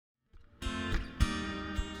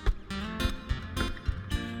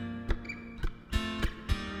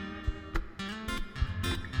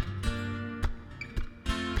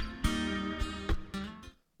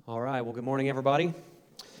All right, well, good morning, everybody.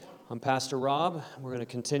 I'm Pastor Rob. We're going to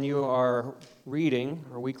continue our reading,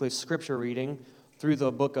 our weekly scripture reading, through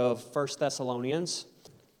the book of 1 Thessalonians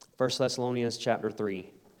chapter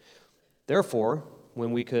 3. Therefore,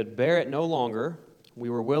 when we could bear it no longer, we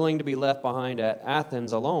were willing to be left behind at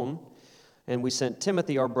Athens alone, and we sent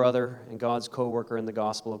Timothy, our brother and God's co-worker in the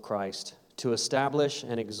gospel of Christ, to establish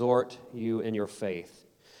and exhort you in your faith,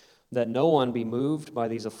 that no one be moved by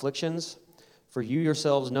these afflictions. For you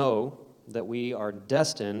yourselves know that we are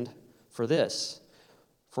destined for this.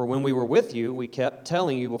 For when we were with you, we kept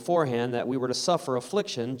telling you beforehand that we were to suffer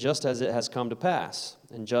affliction just as it has come to pass,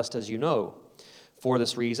 and just as you know. For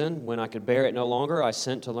this reason, when I could bear it no longer, I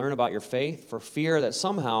sent to learn about your faith, for fear that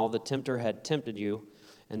somehow the tempter had tempted you,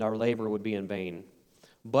 and our labor would be in vain.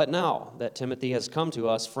 But now that Timothy has come to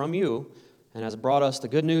us from you, and has brought us the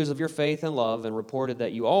good news of your faith and love, and reported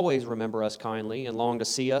that you always remember us kindly, and long to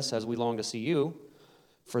see us as we long to see you.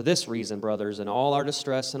 For this reason, brothers, in all our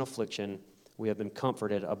distress and affliction, we have been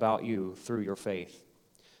comforted about you through your faith.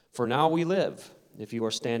 For now we live, if you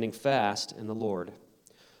are standing fast in the Lord.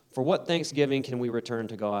 For what thanksgiving can we return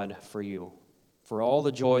to God for you? For all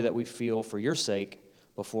the joy that we feel for your sake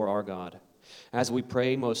before our God, as we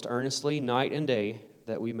pray most earnestly night and day,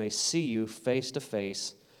 that we may see you face to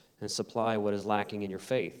face, and supply what is lacking in your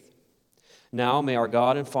faith. Now may our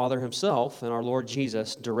God and Father himself and our Lord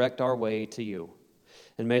Jesus direct our way to you.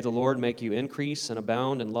 And may the Lord make you increase and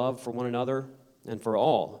abound in love for one another and for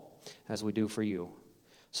all, as we do for you,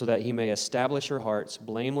 so that he may establish your hearts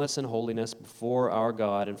blameless in holiness before our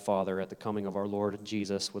God and Father at the coming of our Lord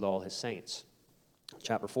Jesus with all his saints.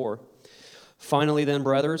 Chapter 4. Finally then,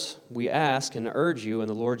 brothers, we ask and urge you in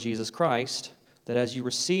the Lord Jesus Christ, that as you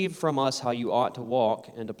receive from us how you ought to walk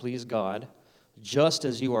and to please God, just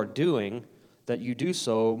as you are doing, that you do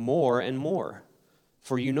so more and more.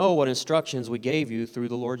 For you know what instructions we gave you through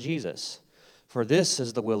the Lord Jesus. For this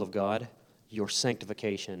is the will of God, your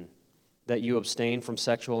sanctification, that you abstain from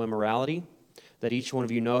sexual immorality, that each one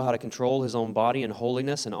of you know how to control his own body in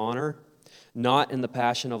holiness and honor, not in the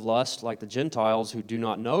passion of lust like the Gentiles who do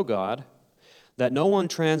not know God, that no one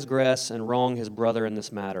transgress and wrong his brother in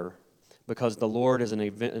this matter, because the Lord is an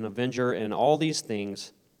avenger in all these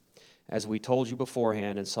things, as we told you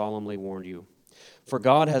beforehand and solemnly warned you. For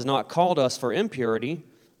God has not called us for impurity,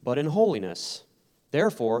 but in holiness.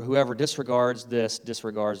 Therefore, whoever disregards this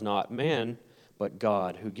disregards not man, but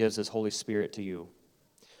God, who gives his Holy Spirit to you.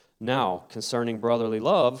 Now, concerning brotherly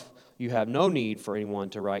love, you have no need for anyone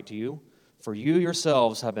to write to you, for you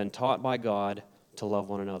yourselves have been taught by God to love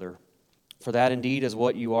one another. For that indeed is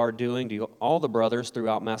what you are doing to all the brothers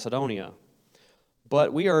throughout Macedonia.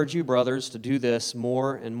 But we urge you, brothers, to do this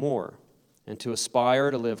more and more, and to aspire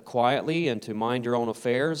to live quietly and to mind your own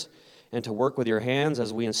affairs, and to work with your hands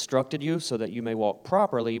as we instructed you, so that you may walk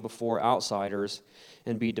properly before outsiders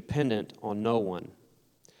and be dependent on no one.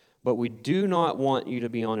 But we do not want you to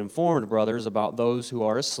be uninformed, brothers, about those who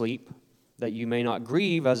are asleep, that you may not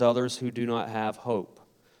grieve as others who do not have hope.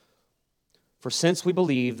 For since we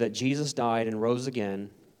believe that Jesus died and rose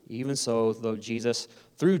again, even so,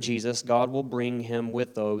 through Jesus, God will bring him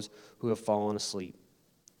with those who have fallen asleep.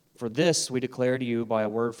 For this we declare to you by a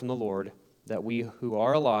word from the Lord, that we who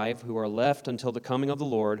are alive, who are left until the coming of the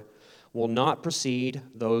Lord, will not precede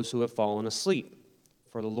those who have fallen asleep.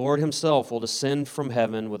 For the Lord himself will descend from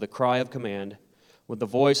heaven with a cry of command, with the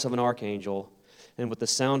voice of an archangel, and with the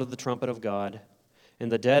sound of the trumpet of God,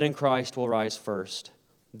 and the dead in Christ will rise first.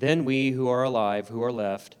 Then we who are alive, who are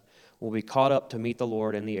left, will be caught up to meet the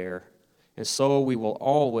Lord in the air, and so we will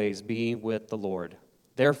always be with the Lord.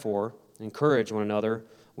 Therefore, encourage one another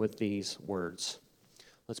with these words.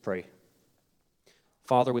 Let's pray.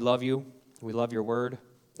 Father, we love you. We love your word.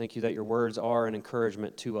 Thank you that your words are an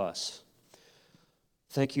encouragement to us.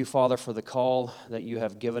 Thank you, Father, for the call that you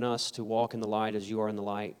have given us to walk in the light as you are in the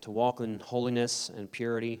light, to walk in holiness and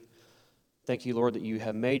purity. Thank you, Lord, that you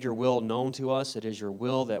have made your will known to us. It is your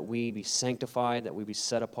will that we be sanctified, that we be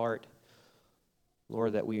set apart.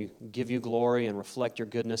 Lord, that we give you glory and reflect your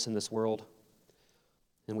goodness in this world.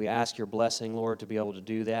 And we ask your blessing, Lord, to be able to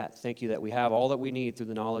do that. Thank you that we have all that we need through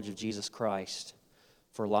the knowledge of Jesus Christ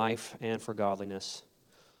for life and for godliness.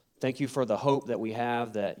 Thank you for the hope that we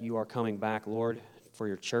have that you are coming back, Lord, for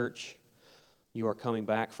your church. You are coming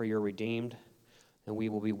back for your redeemed, and we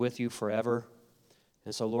will be with you forever.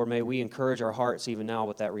 And so, Lord, may we encourage our hearts even now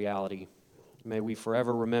with that reality. May we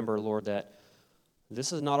forever remember, Lord, that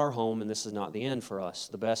this is not our home and this is not the end for us.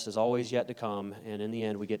 The best is always yet to come, and in the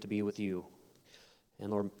end we get to be with you. And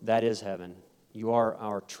Lord, that is heaven. You are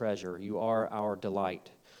our treasure. You are our delight.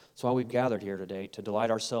 That's why we've gathered here today, to delight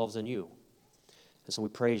ourselves in you. And so we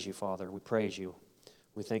praise you, Father. We praise you.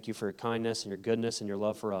 We thank you for your kindness and your goodness and your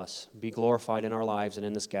love for us. Be glorified in our lives and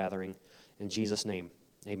in this gathering. In Jesus' name,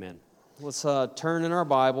 amen. Let's turn in our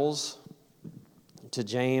Bibles to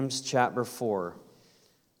James chapter 4.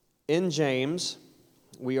 In James,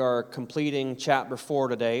 we are completing chapter 4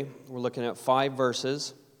 today. We're looking at 5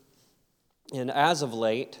 verses. And as of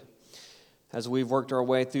late, as we've worked our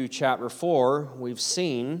way through chapter 4, we've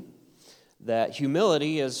seen that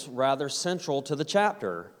humility is rather central to the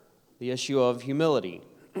chapter, the issue of humility.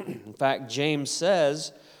 In fact, James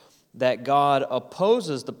says that God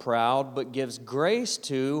opposes the proud but gives grace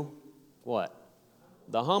to what?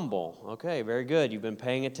 The humble. Okay, very good. You've been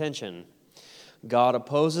paying attention. God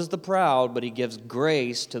opposes the proud, but he gives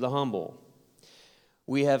grace to the humble.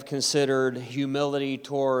 We have considered humility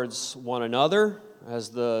towards one another, as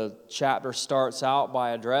the chapter starts out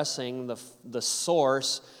by addressing the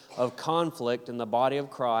source of conflict in the body of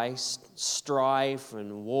Christ, strife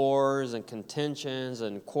and wars and contentions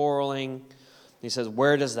and quarreling. He says,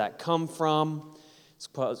 where does that come from? It's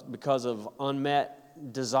because of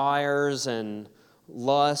unmet desires and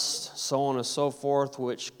lust, so on and so forth,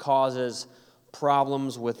 which causes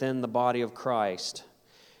problems within the body of Christ.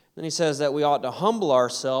 Then he says that we ought to humble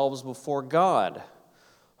ourselves before God.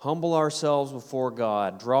 Humble ourselves before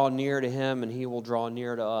God. Draw near to him and he will draw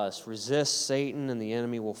near to us. Resist Satan and the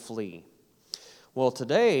enemy will flee. Well,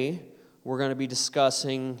 today we're going to be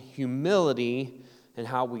discussing humility and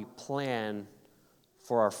how we plan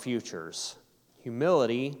for our futures.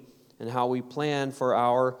 Humility and how we plan for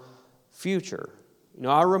our future. You know,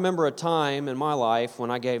 I remember a time in my life when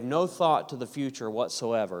I gave no thought to the future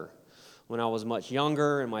whatsoever. When I was much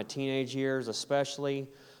younger, in my teenage years especially,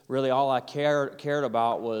 really all I cared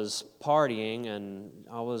about was partying, and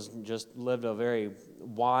I was just lived a very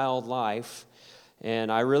wild life, and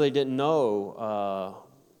I really didn't know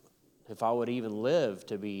if I would even live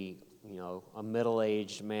to be, a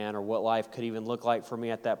middle-aged man, or what life could even look like for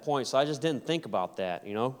me at that point. So I just didn't think about that,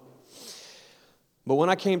 But when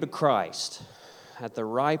I came to Christ, at the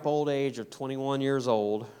ripe old age of 21 years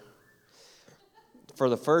old, for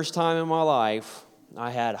the first time in my life,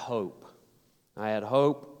 I had hope. I had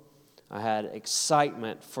hope. I had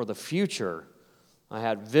excitement for the future. I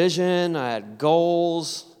had vision. I had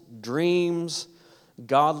goals, dreams,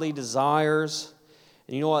 godly desires.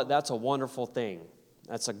 And you know what? That's a wonderful thing.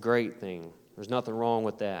 That's a great thing. There's nothing wrong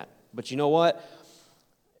with that. But you know what?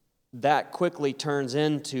 That quickly turns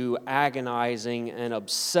into agonizing and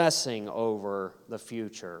obsessing over the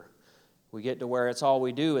future. We get to where it's all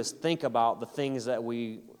we do is think about the things that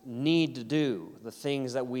we need to do, the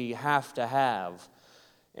things that we have to have.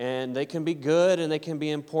 And they can be good and they can be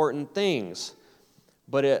important things.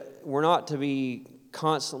 But we're not to be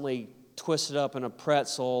constantly twisted up in a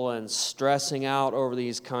pretzel and stressing out over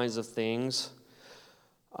these kinds of things.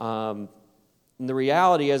 And the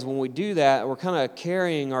reality is when we do that, we're kind of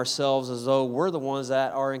carrying ourselves as though we're the ones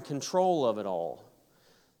that are in control of it all.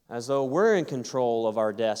 As though we're in control of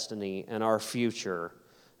our destiny and our future.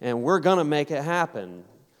 And we're going to make it happen.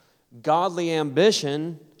 Godly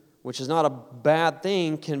ambition, which is not a bad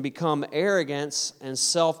thing, can become arrogance and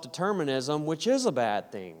self-determinism, which is a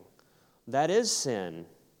bad thing. That is sin,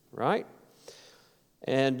 right?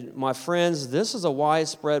 And my friends, this is a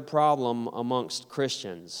widespread problem amongst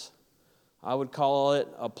Christians. I would call it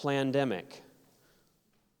a plandemic.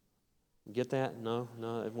 Get that? No,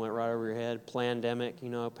 it went right over your head. Plandemic,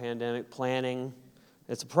 pandemic, planning.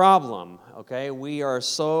 It's a problem, okay? We are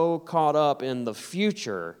so caught up in the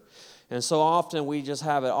future. And so often we just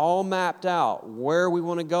have it all mapped out, where we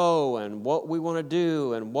want to go and what we want to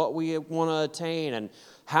do and what we want to attain and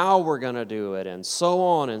how we're going to do it and so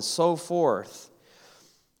on and so forth.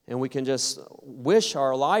 And we can just wish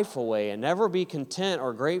our life away and never be content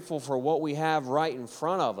or grateful for what we have right in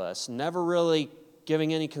front of us, never really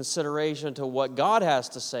giving any consideration to what God has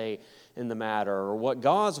to say in the matter or what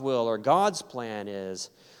God's will or God's plan is,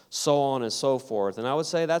 so on and so forth. And I would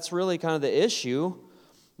say that's really kind of the issue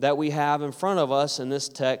that we have in front of us in this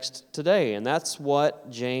text today. And that's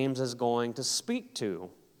what James is going to speak to.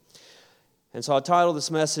 And so I titled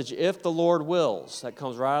this message, If the Lord Wills. That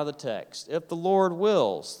comes right out of the text. If the Lord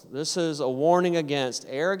wills. This is a warning against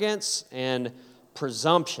arrogance and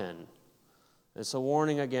presumption. It's a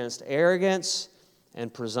warning against arrogance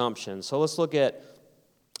and presumption. So let's look at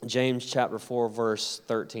James chapter 4, verse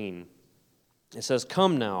 13. It says,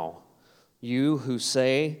 Come now, you who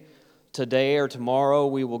say, today or tomorrow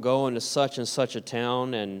we will go into such and such a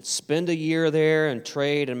town and spend a year there and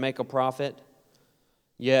trade and make a profit.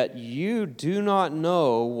 Yet you do not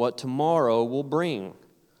know what tomorrow will bring.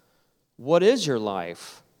 What is your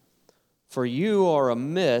life? For you are a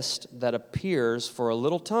mist that appears for a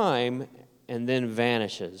little time and then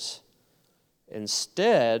vanishes.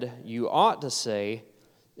 Instead, you ought to say,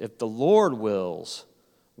 if the Lord wills,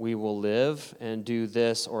 we will live and do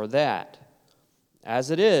this or that.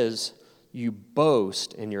 As it is, you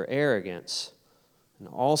boast in your arrogance, and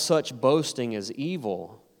all such boasting is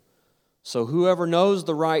evil. So whoever knows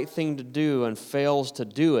the right thing to do and fails to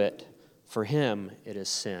do it, for him it is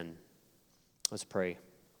sin. Let's pray.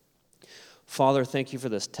 Father, thank you for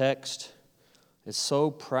this text. It's so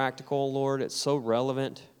practical, Lord. It's so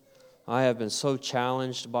relevant. I have been so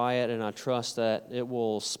challenged by it, and I trust that it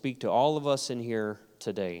will speak to all of us in here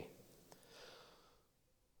today.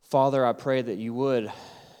 Father, I pray that you would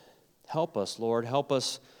help us, Lord. Help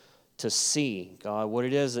us to see, God, what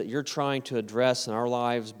it is that you're trying to address in our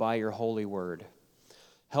lives by your holy word.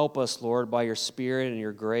 Help us, Lord, by your Spirit and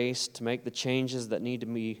your grace to make the changes that need to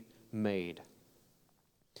be made.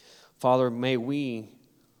 Father, may we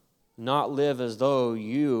not live as though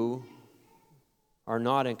you are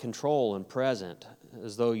not in control and present,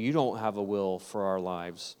 as though you don't have a will for our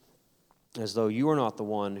lives, as though you are not the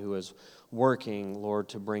one who is working, Lord,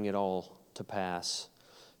 to bring it all to pass.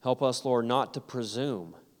 Help us, Lord, not to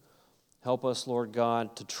presume. Help us, Lord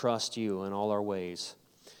God, to trust you in all our ways.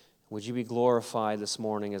 Would you be glorified this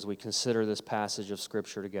morning as we consider this passage of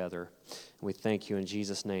Scripture together? And we thank you in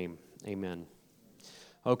Jesus' name. Amen.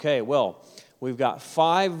 Okay, well, we've got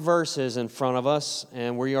 5 verses in front of us,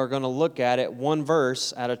 and we are going to look at it one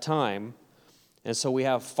verse at a time. And so we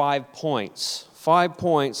have 5 points. 5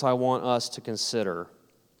 points I want us to consider.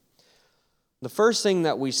 The first thing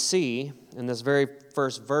that we see in this very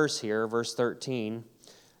first verse here, verse 13,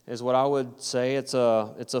 is what I would say it's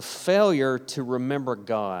a failure to remember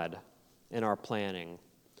God in our planning.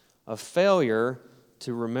 A failure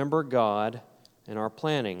to remember God in our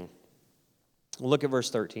planning. Look at verse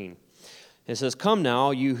 13. It says, "Come now,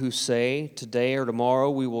 you who say, today or tomorrow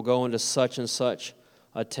we will go into such and such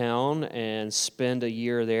a town and spend a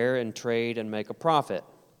year there and trade and make a profit."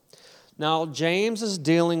 Now, James is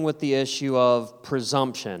dealing with the issue of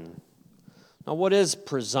presumption. Now, what is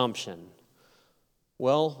presumption?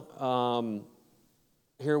 Well,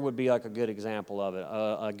 here would be like a good example of it.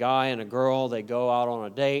 A guy and a girl, they go out on a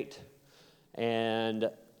date, and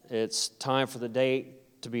it's time for the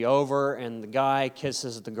date to be over, and the guy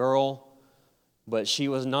kisses the girl, but she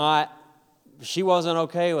wasn't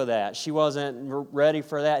okay with that. She wasn't ready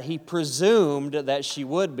for that. He presumed that she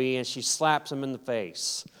would be, and she slaps him in the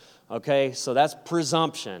face. Okay, so that's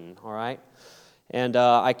presumption, all right? And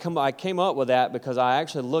I came up with that because I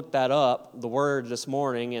actually looked that up, the word, this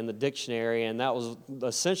morning in the dictionary, and that was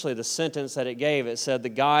essentially the sentence that it gave. It said the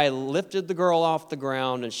guy lifted the girl off the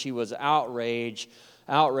ground, and she was outraged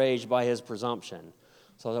by his presumption.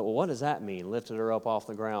 So I thought, well, what does that mean? Lifted her up off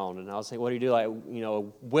the ground. And I was thinking, what do you do? Like,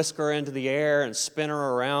 whisk her into the air and spin her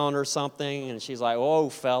around or something? And she's like, "Whoa,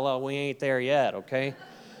 fella, we ain't there yet, okay?"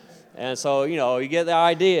 And so, you get the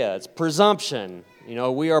idea. It's presumption.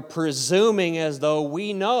 We are presuming as though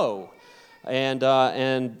we know. And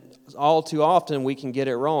all too often we can get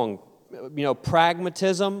it wrong.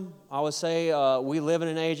 Pragmatism, I would say, we live in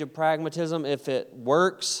an age of pragmatism. If it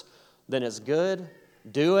works, then it's good.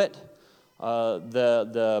 Do it.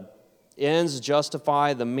 The ends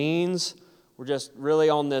justify the means. We're just really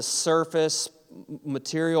on this surface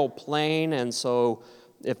material plane, and so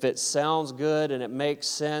if it sounds good and it makes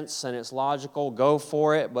sense and it's logical, go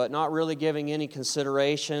for it, but not really giving any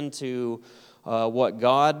consideration to what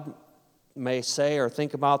God may say or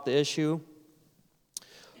think about the issue.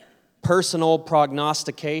 Personal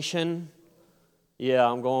prognostication. Yeah,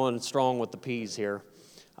 I'm going strong with the P's here.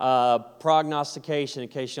 Prognostication, in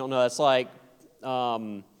case you don't know, that's like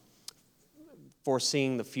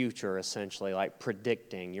foreseeing the future, essentially, like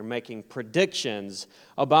predicting. You're making predictions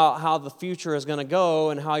about how the future is going to go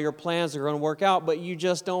and how your plans are going to work out, but you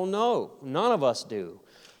just don't know. None of us do.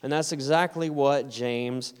 And that's exactly what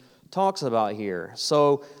James talks about here.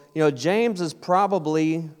 So, James is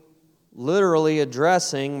probably literally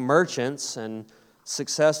addressing merchants and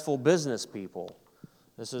successful business people.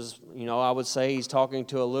 This is, I would say he's talking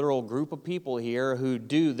to a literal group of people here who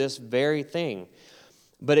do this very thing.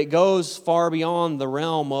 But it goes far beyond the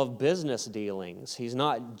realm of business dealings. He's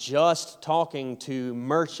not just talking to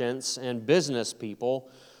merchants and business people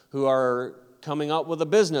who are coming up with a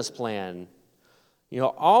business plan.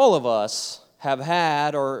 All of us have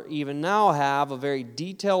had or even now have a very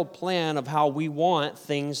detailed plan of how we want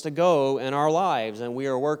things to go in our lives, and we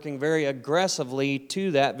are working very aggressively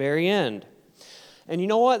to that very end. And you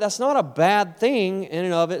know what? That's not a bad thing in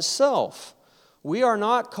and of itself. We are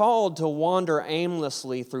not called to wander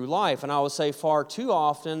aimlessly through life, and I would say far too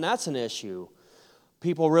often that's an issue.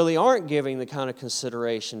 people really aren't giving the kind of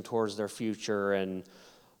consideration towards their future. And,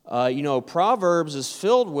 Proverbs is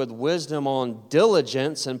filled with wisdom on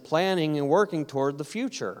diligence and planning and working toward the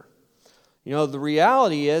future. The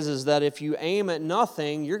reality is that if you aim at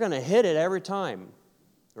nothing, you're going to hit it every time,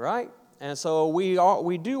 right? And so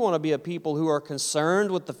we do want to be a people who are concerned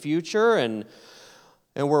with the future, and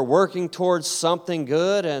we're working towards something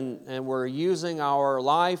good, and we're using our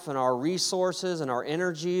life and our resources and our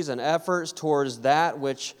energies and efforts towards that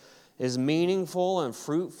which is meaningful and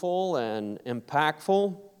fruitful and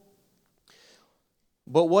impactful.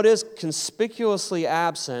 But what is conspicuously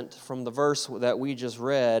absent from the verse that we just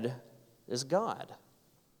read is God.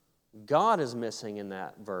 God is missing in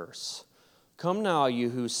that verse. Come now, you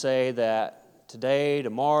who say that today,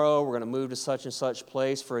 tomorrow, we're going to move to such and such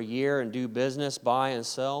place for a year and do business, buy and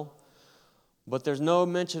sell. But there's no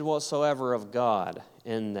mention whatsoever of God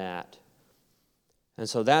in that. And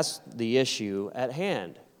so that's the issue at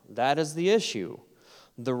hand. That is the issue.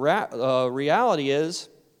 The reality is,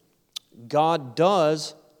 God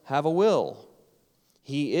does have a will.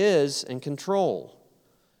 He is in control.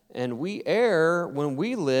 And we err when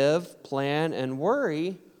we live, plan, and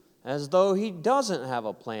worry as though He doesn't have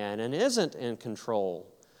a plan and isn't in control.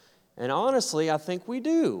 And honestly, I think we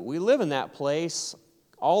do. We live in that place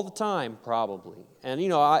all the time, probably. And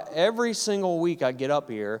every single week I get up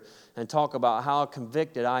here and talk about how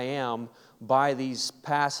convicted I am by these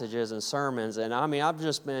passages and sermons. And I've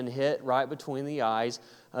just been hit right between the eyes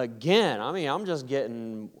again. I'm just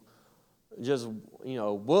getting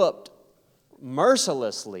whooped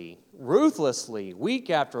mercilessly, ruthlessly,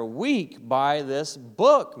 week after week by this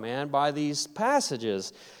book, man, by these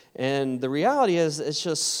passages. And the reality is it's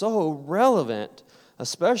just so relevant,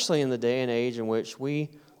 especially in the day and age in which we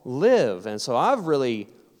live. And so I've really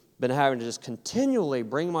been having to just continually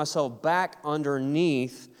bring myself back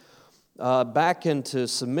underneath, back into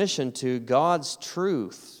submission to God's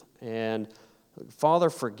truth. And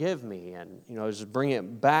Father, forgive me. And, just bring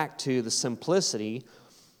it back to the simplicity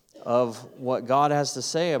of what God has to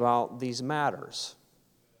say about these matters.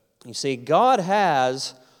 You see, God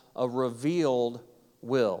has a revealed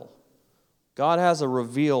will. God has a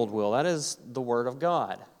revealed will. That is the Word of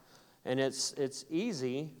God. And it's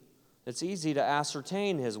easy to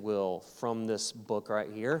ascertain His will from this book right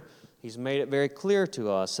here. He's made it very clear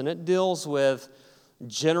to us. And it deals with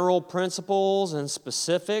general principles and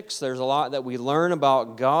specifics. There's a lot that we learn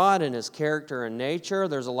about God and His character and nature.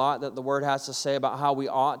 There's a lot that the Word has to say about how we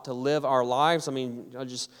ought to live our lives. I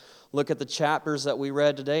just look at the chapters that we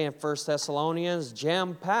read today in 1 Thessalonians,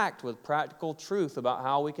 jam-packed with practical truth about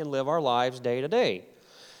how we can live our lives day to day.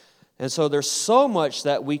 And so there's so much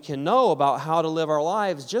that we can know about how to live our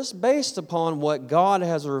lives just based upon what God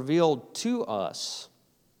has revealed to us.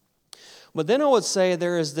 But then I would say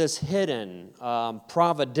there is this hidden,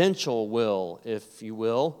 providential will, if you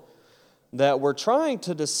will, that we're trying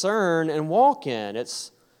to discern and walk in.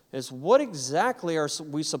 It's what exactly are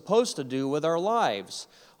we supposed to do with our lives?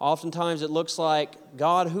 Oftentimes it looks like,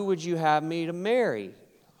 God, who would you have me to marry?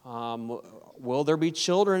 Will there be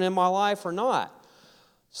children in my life or not?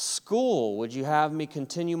 School, would you have me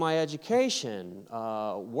continue my education?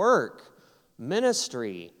 Work,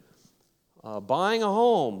 ministry, buying a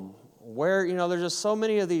home. Where, there's just so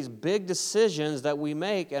many of these big decisions that we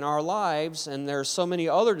make in our lives, and there's so many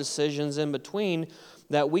other decisions in between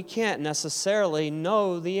that we can't necessarily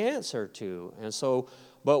know the answer to. And so,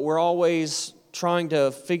 but we're always trying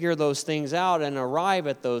to figure those things out and arrive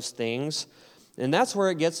at those things, and that's where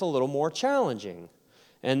it gets a little more challenging.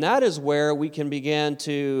 And that is where we can begin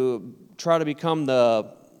to try to become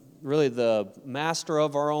the master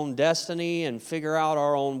of our own destiny and figure out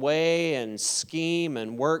our own way and scheme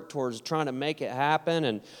and work towards trying to make it happen.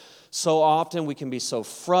 And so often we can be so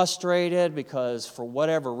frustrated because for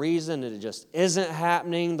whatever reason it just isn't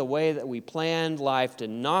happening the way that we planned. Life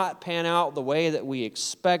did not pan out the way that we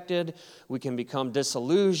expected. We can become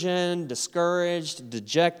disillusioned, discouraged,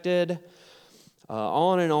 dejected.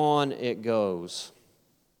 On and on it goes.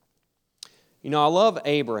 I love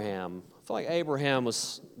Abraham. I feel like Abraham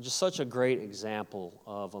was just such a great example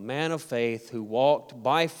of a man of faith who walked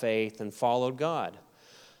by faith and followed God.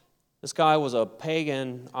 This guy was a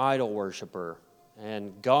pagan idol worshiper,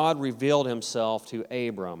 and God revealed Himself to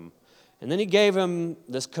Abram. And then He gave him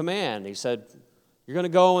this command. He said, you're going to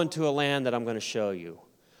go into a land that I'm going to show you.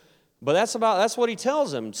 But that's what He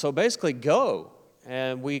tells him. So basically, go.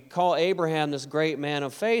 And we call Abraham this great man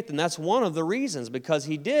of faith, and that's one of the reasons, because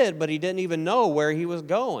he did, but he didn't even know where he was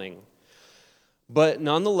going. But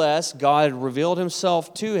nonetheless, God revealed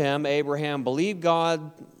Himself to him. Abraham believed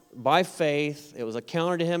God, by faith. It was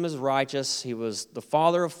accounted to him as righteous. He was the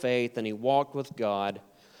father of faith, and he walked with God.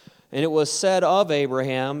 And it was said of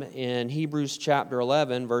Abraham in Hebrews chapter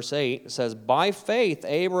 11, verse 8, it says, by faith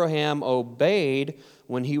Abraham obeyed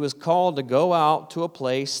when he was called to go out to a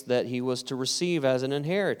place that he was to receive as an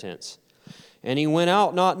inheritance. And he went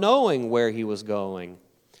out not knowing where he was going.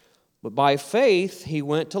 But by faith he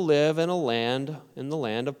went to live in the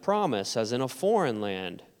land of promise, as in a foreign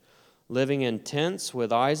land, living in tents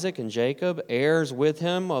with Isaac and Jacob, heirs with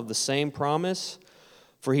him of the same promise.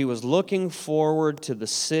 For he was looking forward to the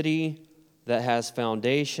city that has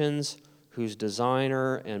foundations, whose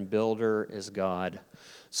designer and builder is God.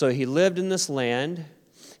 So he lived in this land.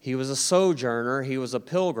 He was a sojourner. He was a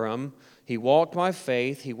pilgrim. He walked by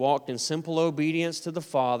faith. He walked in simple obedience to the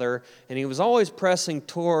Father. And he was always pressing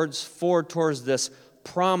forward towards this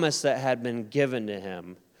promise that had been given to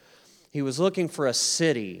him. He was looking for a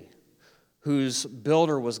city whose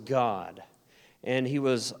builder was God. And he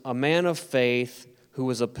was a man of faith who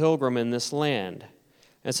was a pilgrim in this land.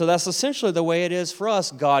 And so that's essentially the way it is for us.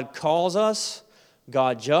 God calls us,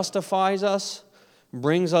 God justifies us,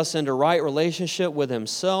 brings us into right relationship with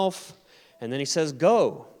himself, and then he says,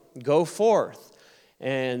 go forth.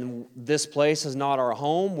 And this place is not our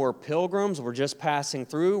home. We're pilgrims. We're just passing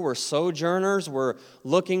through. We're sojourners. We're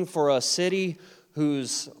looking for a city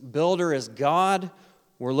whose builder is God.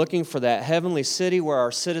 We're looking for that heavenly city where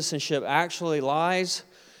our citizenship actually lies.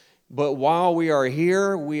 But while we are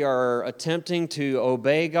here, we are attempting to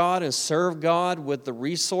obey God and serve God with the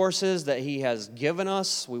resources that he has given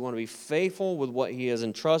us. We want to be faithful with what he has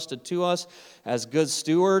entrusted to us as good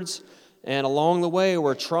stewards. And along the way,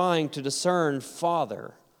 we're trying to discern,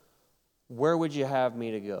 Father, where would you have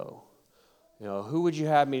me to go? Who would you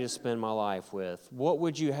have me to spend my life with? What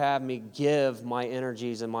would you have me give my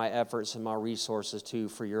energies and my efforts and my resources to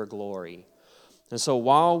for your glory? And so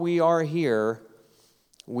while we are here,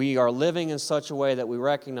 we are living in such a way that we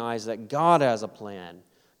recognize that God has a plan,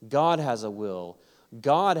 God has a will,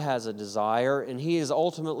 God has a desire, and he is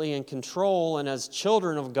ultimately in control. And as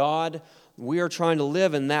children of God, we are trying to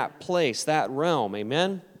live in that place, that realm.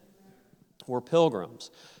 Amen? We're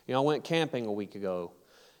pilgrims. I went camping a week ago.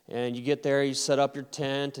 And you get there, you set up your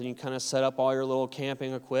tent, and you kind of set up all your little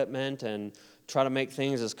camping equipment and try to make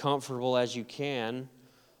things as comfortable as you can,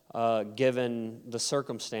 given the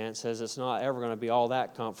circumstances. It's not ever going to be all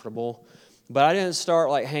that comfortable. But I didn't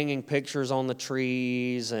start hanging pictures on the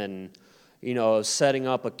trees and, setting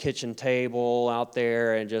up a kitchen table out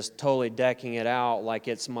there and just totally decking it out like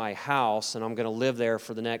it's my house and I'm going to live there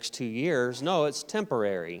for the next 2 years. No, it's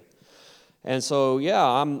temporary. And so,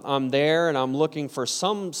 I'm there and I'm looking for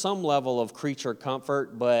some level of creature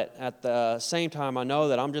comfort, but at the same time, I know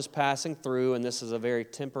that I'm just passing through and this is a very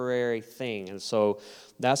temporary thing. And so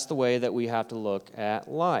that's the way that we have to look at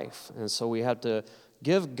life. And so we have to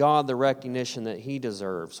give God the recognition that he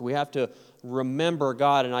deserves. We have to remember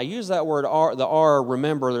God. And I use that word, the R,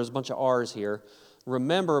 remember. There's a bunch of R's here.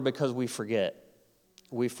 Remember, because we forget.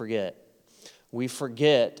 We forget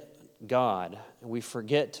God. We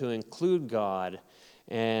forget to include God.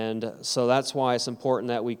 And so that's why it's important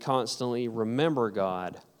that we constantly remember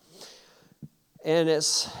God. And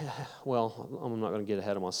I'm not going to get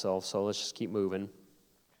ahead of myself, so let's just keep moving.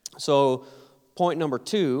 So point number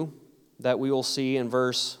 2 that we will see in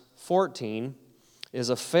verse 14 is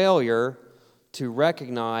a failure to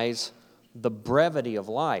recognize the brevity of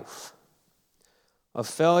life. A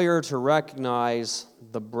failure to recognize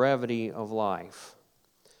the brevity of life.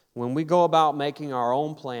 When we go about making our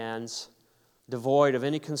own plans, devoid of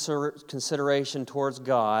any consideration towards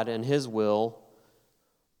God and his will,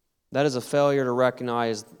 that is a failure to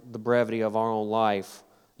recognize the brevity of our own life,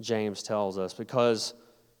 James tells us, because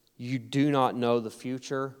you do not know the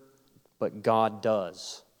future, but God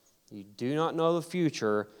does. You do not know the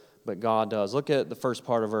future, but God does. Look at the first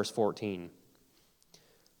part of verse 14.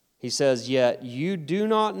 He says, "Yet you do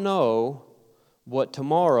not know what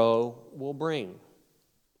tomorrow will bring."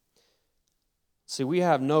 See, we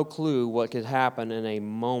have no clue what could happen in a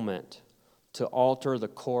moment to alter the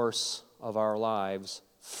course of our lives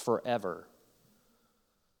forever.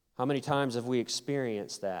 How many times have we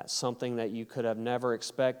experienced that? Something that you could have never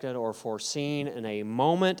expected or foreseen in a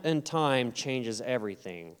moment in time changes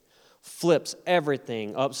everything, flips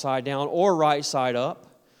everything upside down or right side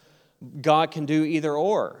up. God can do either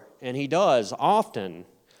or, and he does often.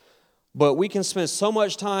 But we can spend so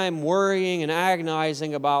much time worrying and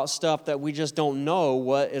agonizing about stuff that we just don't know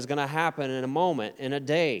what is going to happen in a moment, in a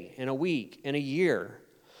day, in a week, in a year.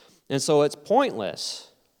 And so it's pointless.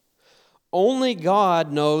 Only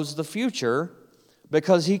God knows the future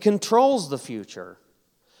because he controls the future.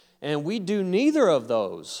 And we do neither of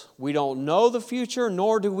those. We don't know the future,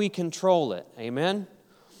 nor do we control it. Amen?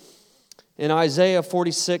 In Isaiah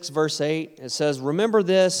 46, verse 8, it says, "Remember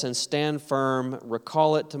this and stand firm.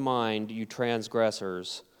 Recall it to mind, you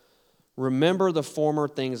transgressors. Remember the former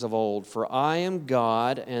things of old, for I am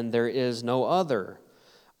God, and there is no other.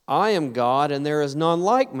 I am God, and there is none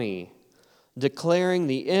like me, declaring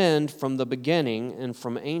the end from the beginning, and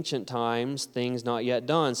from ancient times things not yet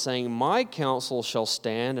done, saying, my counsel shall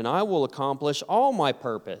stand, and I will accomplish all my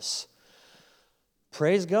purpose."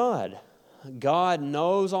 Praise God. God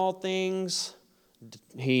knows all things.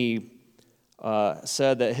 He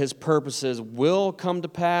said that His purposes will come to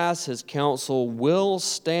pass. His counsel will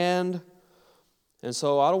stand. And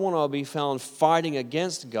so I don't want to be found fighting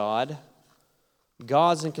against God.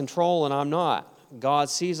 God's in control and I'm not. God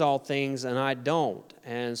sees all things and I don't.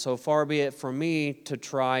 And so far be it from me to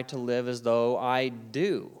try to live as though I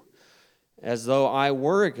do, as though I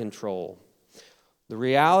were in control. The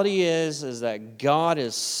reality is that God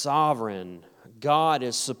is sovereign. God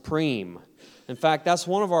is supreme. In fact, that's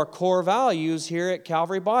one of our core values here at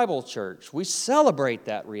Calvary Bible Church. We celebrate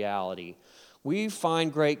that reality. We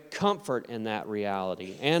find great comfort in that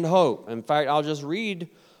reality and hope. In fact, I'll just read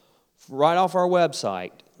right off our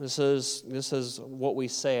website. This is what we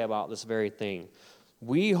say about this very thing.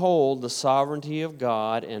 We hold the sovereignty of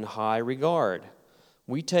God in high regard.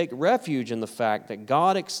 We take refuge in the fact that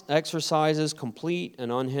God exercises complete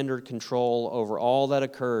and unhindered control over all that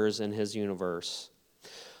occurs in His universe,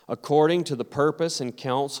 according to the purpose and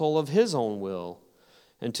counsel of His own will,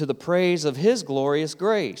 and to the praise of His glorious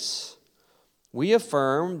grace. We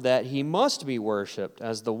affirm that He must be worshipped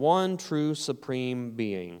as the one true supreme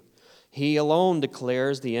being. He alone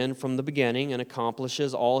declares the end from the beginning and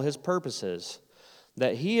accomplishes all His purposes.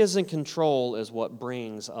 That He is in control is what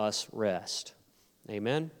brings us rest.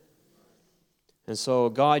 Amen? And so,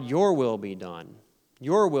 God, your will be done.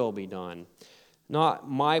 Your will be done. Not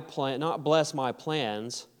my plan, not bless my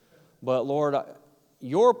plans, but Lord,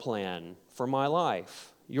 your plan for my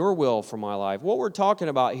life, your will for my life. What we're talking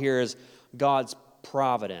about here is God's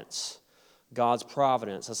providence. God's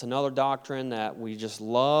providence. That's another doctrine that we just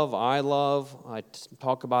love. I love. I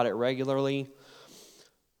talk about it regularly.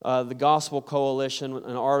 The Gospel Coalition,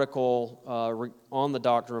 an article on the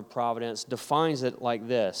doctrine of providence, defines it like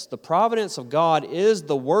this: the providence of God is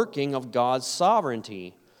the working of God's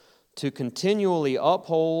sovereignty to continually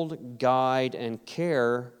uphold, guide, and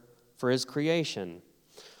care for His creation.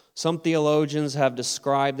 Some theologians have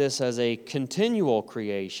described this as a continual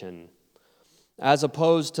creation, as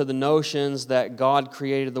opposed to the notions that God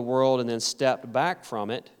created the world and then stepped back from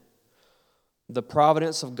it. The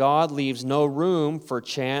providence of God leaves no room for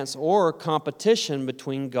chance or competition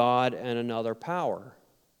between God and another power.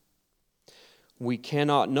 We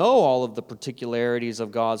cannot know all of the particularities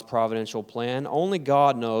of God's providential plan. Only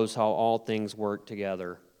God knows how all things work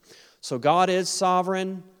together. So God is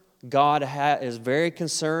sovereign. God is very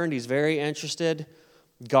concerned. He's very interested.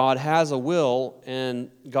 God has a will, and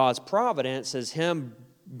God's providence is Him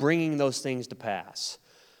bringing those things to pass,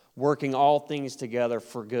 working all things together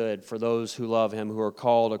for good for those who love Him, who are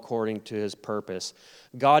called according to His purpose.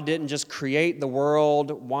 God didn't just create the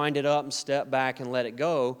world, wind it up, and step back and let it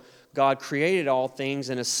go. God created all things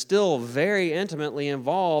and is still very intimately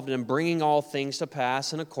involved in bringing all things to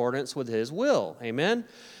pass in accordance with His will. Amen?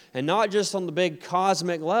 And not just on the big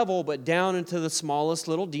cosmic level, but down into the smallest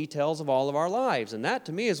little details of all of our lives. And that,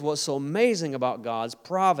 to me, is what's so amazing about God's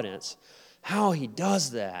providence, how He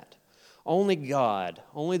does that. Only God,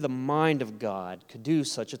 only the mind of God could do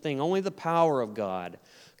such a thing. Only the power of God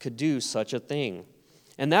could do such a thing.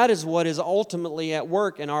 And that is what is ultimately at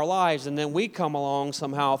work in our lives. And then we come along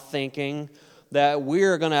somehow thinking that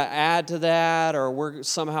we're going to add to that, or we're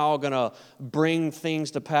somehow going to bring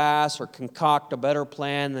things to pass or concoct a better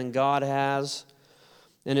plan than God has.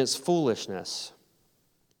 And it's foolishness.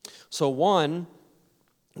 So one,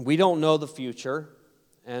 we don't know the future.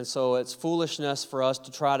 And so it's foolishness for us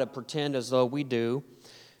to try to pretend as though we do.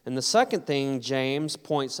 And the second thing James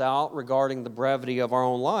points out regarding the brevity of our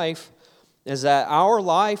own life is that our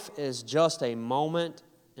life is just a moment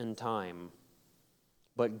in time.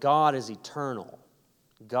 But God is eternal.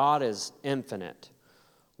 God is infinite.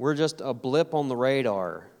 We're just a blip on the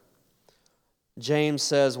radar. James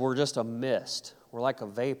says we're just a mist. We're like a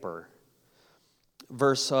vapor.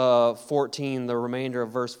 Verse 14, the remainder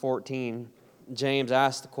of verse 14, James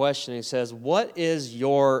asks the question, he says, "What is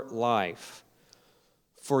your life?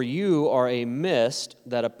 For you are a mist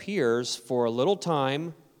that appears for a little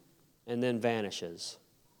time and then vanishes."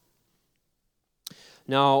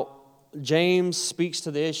 Now, James speaks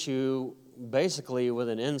to the issue basically with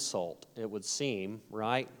an insult, it would seem,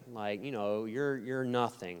 right? Like, you're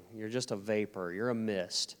nothing. You're just a vapor. You're a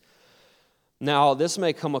mist. Now, this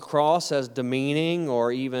may come across as demeaning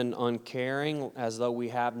or even uncaring, as though we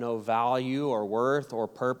have no value or worth or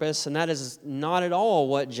purpose, and that is not at all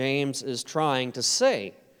what James is trying to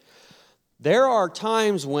say. There are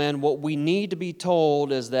times when what we need to be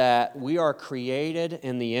told is that we are created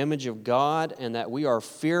in the image of God and that we are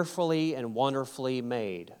fearfully and wonderfully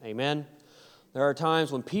made. Amen? There are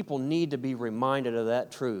times when people need to be reminded of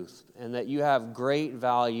that truth and that you have great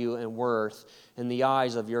value and worth in the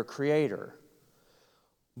eyes of your Creator.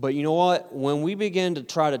 But you know what? When we begin to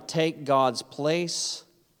try to take God's place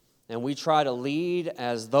and we try to lead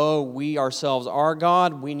as though we ourselves are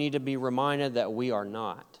God, we need to be reminded that we are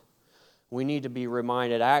not. We need to be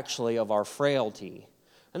reminded actually of our frailty.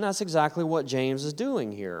 And that's exactly what James is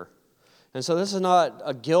doing here. And so this is not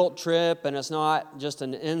a guilt trip and it's not just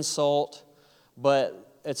an insult,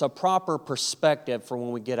 but it's a proper perspective for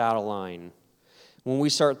when we get out of line. When we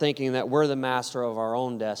start thinking that we're the master of our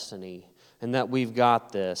own destiny and that we've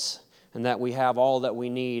got this and that we have all that we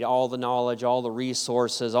need, all the knowledge, all the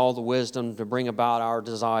resources, all the wisdom to bring about our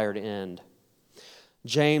desired end.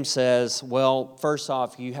 James says, well, first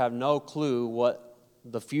off, you have no clue what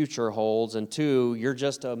the future holds, and two, you're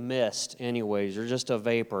just a mist anyways, you're just a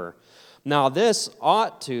vapor. Now, this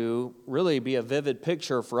ought to really be a vivid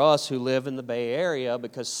picture for us who live in the Bay Area,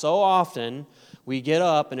 because so often we get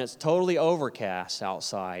up and it's totally overcast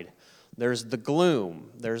outside. There's the gloom,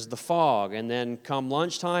 there's the fog, and then come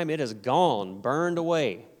lunchtime, it is gone, burned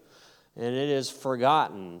away, and it is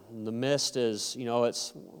forgotten. The mist is,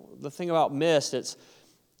 it's the thing about mist, it's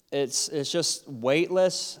just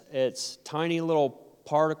weightless. It's tiny little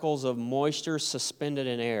particles of moisture suspended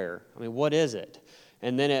in air. I mean, what is it?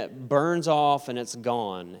 And then it burns off and it's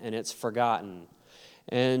gone and it's forgotten.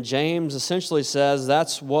 And James essentially says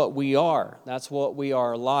that's what we are. That's what we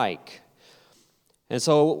are like. And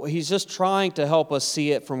so he's just trying to help us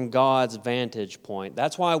see it from God's vantage point.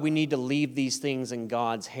 That's why we need to leave these things in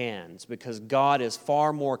God's hands, because God is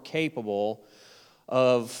far more capable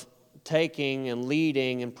of taking and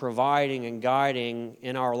leading and providing and guiding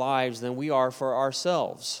in our lives than we are for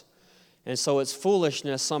ourselves. And so it's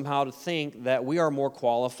foolishness somehow to think that we are more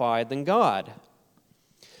qualified than God.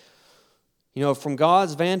 From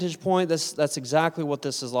God's vantage point, that's exactly what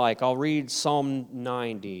this is like. I'll read Psalm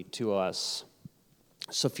 90 to us.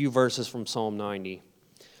 Just a few verses from Psalm 90.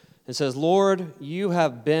 It says, Lord, you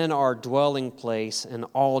have been our dwelling place in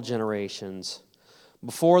all generations.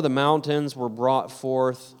 Before the mountains were brought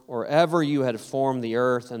forth, or ever you had formed the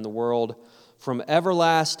earth and the world, from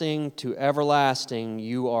everlasting to everlasting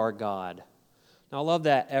you are God. Now I love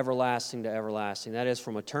that, everlasting to everlasting. That is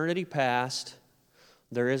from eternity past,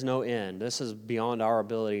 there is no end. This is beyond our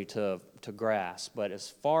ability to grasp. But as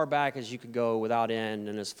far back as you could go without end,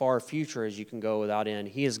 and as far future as you can go without end,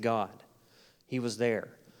 He is God. He was there,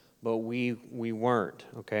 but we weren't,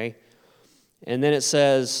 okay? And then it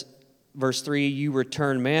says, verse 3, you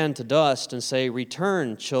return man to dust and say,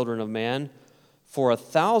 return, children of man, for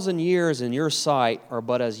 1,000 years in your sight are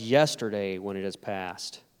but as yesterday when it is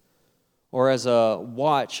past, or as a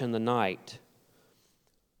watch in the night.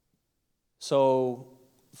 So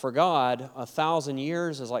for God, 1,000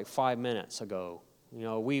 years is like 5 minutes ago.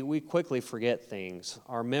 We quickly forget things.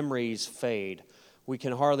 Our memories fade. We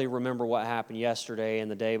can hardly remember what happened yesterday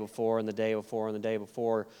and the day before and the day before and the day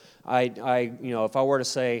before. If I were to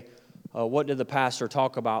say, what did the pastor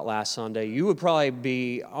talk about last Sunday? You would probably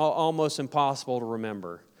be almost impossible to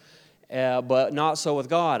remember. But not so with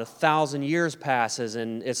God. 1,000 years passes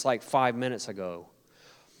and it's like 5 minutes ago.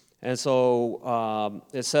 And so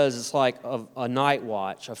it says it's like a night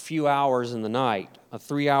watch, a few hours in the night, a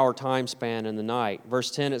 3-hour time span in the night.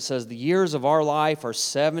 Verse 10, it says, the years of our life are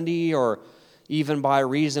 70, or even by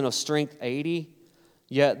reason of strength 80,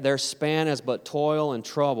 yet their span is but toil and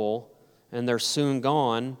trouble, and they're soon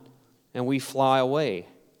gone, and we fly away.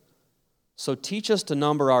 So teach us to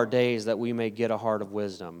number our days that we may get a heart of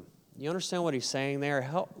wisdom. You understand what he's saying there?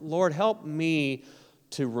 Lord, help me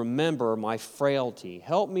to remember my frailty.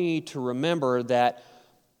 Help me to remember that,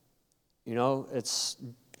 it's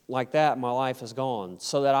like that, my life is gone,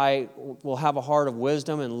 so that I will have a heart of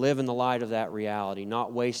wisdom and live in the light of that reality,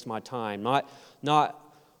 not waste my time, not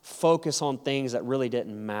focus on things that really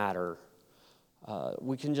didn't matter.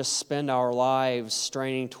 We can just spend our lives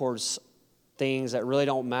straining towards things that really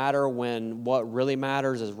don't matter when what really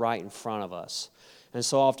matters is right in front of us. And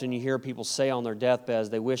so often you hear people say on their deathbeds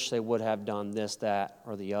they wish they would have done this, that,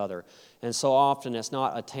 or the other. And so often it's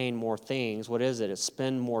not attain more things. What is it? It's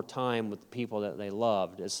spend more time with the people that they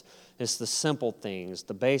loved. It's the simple things,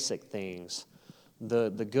 the basic things, the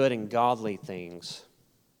good and godly things.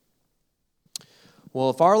 Well,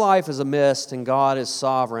 if our life is a mist and God is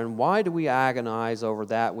sovereign, why do we agonize over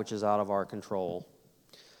that which is out of our control?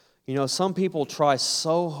 You know, some people try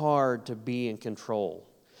so hard to be in control,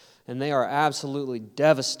 and they are absolutely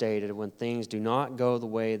devastated when things do not go the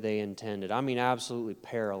way they intended. I mean, absolutely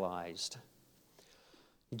paralyzed.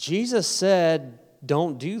 Jesus said,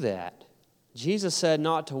 don't do that. Jesus said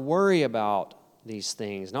not to worry about these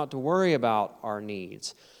things, not to worry about our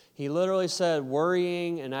needs. He literally said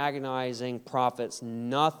worrying and agonizing profits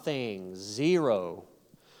nothing, zero.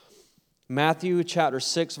 Matthew chapter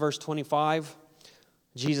 6, verse 25,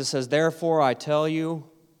 Jesus says, therefore I tell you,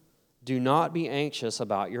 do not be anxious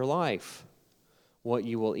about your life, what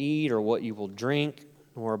you will eat or what you will drink,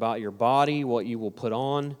 nor about your body, what you will put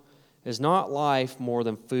on. Is not life more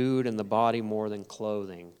than food and the body more than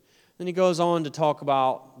clothing? Then he goes on to talk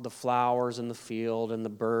about the flowers in the field and the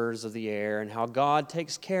birds of the air and how God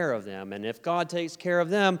takes care of them. And if God takes care of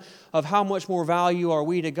them, of how much more value are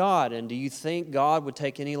we to God? And do you think God would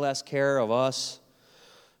take any less care of us?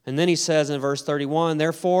 And then he says in verse 31,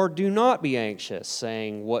 therefore do not be anxious,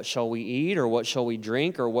 saying, what shall we eat, or what shall we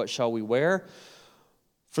drink, or what shall we wear?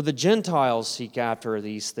 For the Gentiles seek after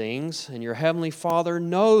these things, and your heavenly Father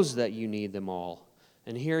knows that you need them all.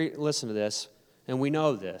 And here, listen to this, and we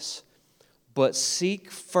know this. But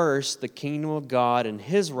seek first the kingdom of God and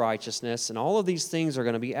His righteousness, and all of these things are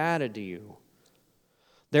going to be added to you.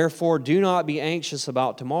 Therefore do not be anxious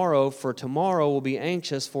about tomorrow, for tomorrow will be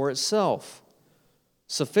anxious for itself.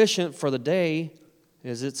 Sufficient for the day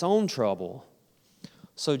is its own trouble.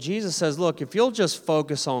 So Jesus says, look, if you'll just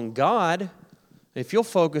focus on God, if you'll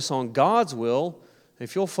focus on God's will,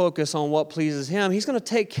 if you'll focus on what pleases Him, He's going to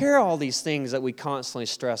take care of all these things that we constantly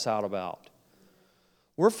stress out about.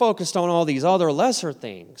 We're focused on all these other lesser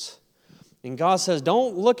things. And God says,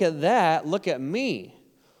 don't look at that, look at me.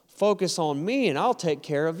 Focus on me and I'll take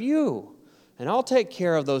care of you. And I'll take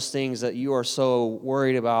care of those things that you are so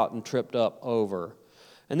worried about and tripped up over.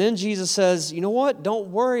 And then Jesus says, you know what? Don't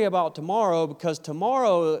worry about tomorrow because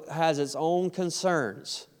tomorrow has its own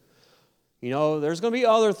concerns. You know, there's going to be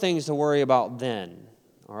other things to worry about then.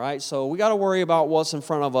 All right? So we got to worry about what's in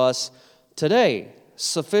front of us today.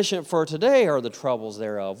 Sufficient for today are the troubles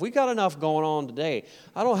thereof. We got enough going on today.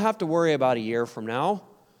 I don't have to worry about a year from now.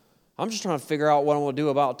 I'm just trying to figure out what I'm going to do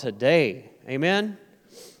about today. Amen?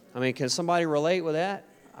 I mean, can somebody relate with that?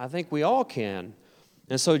 I think we all can.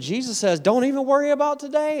 And so Jesus says, don't even worry about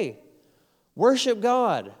today. Worship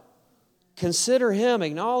God. Consider Him.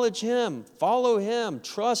 Acknowledge Him. Follow Him.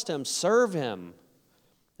 Trust Him. Serve Him.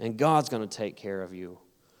 And God's going to take care of you.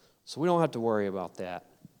 So we don't have to worry about that.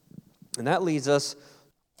 And that leads us,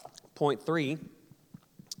 point 3,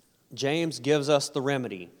 James gives us the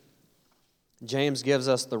remedy. James gives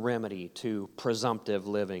us the remedy to presumptive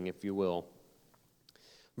living, if you will.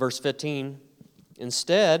 Verse 15,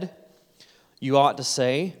 instead, you ought to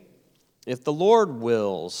say, if the Lord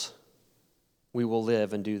wills, we will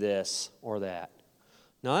live and do this or that.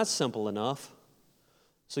 Now, that's simple enough.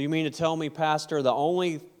 So you mean to tell me, Pastor,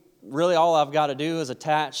 all I've got to do is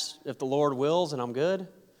attach if the Lord wills and I'm good?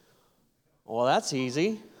 Well, that's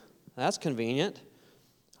easy. That's convenient.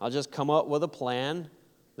 I'll just come up with a plan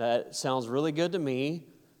that sounds really good to me,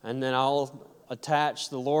 and then I'll attach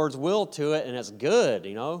the Lord's will to it, and it's good,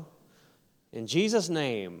 you know. In Jesus'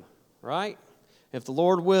 name, right? If the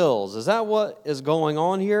Lord wills. Is that what is going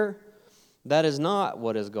on here? That is not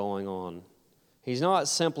what is going on. He's not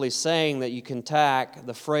simply saying that you can tack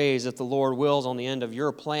the phrase, if the Lord wills, on the end of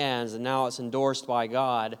your plans, and now it's endorsed by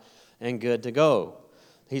God and good to go.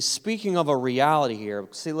 He's speaking of a reality here.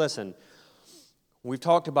 See, listen, we've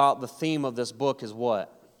talked about the theme of this book is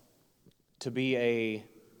what? To be a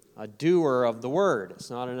doer of the word. It's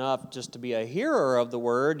not enough just to be a hearer of the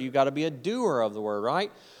word. You've got to be a doer of the word, right?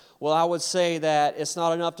 Well, I would say that it's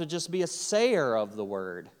not enough to just be a sayer of the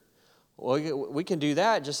word. Well, we can do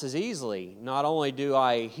that just as easily. Not only do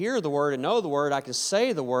I hear the word and know the word, I can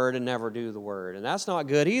say the word and never do the word. And that's not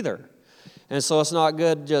good either. And so it's not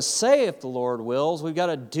good to just say if the Lord wills. We've got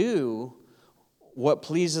to do what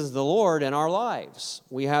pleases the Lord in our lives.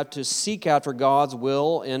 We have to seek after God's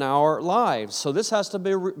will in our lives. So this has to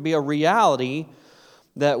be a reality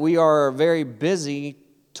that we are very busy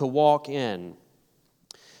to walk in.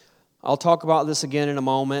 I'll talk about this again in a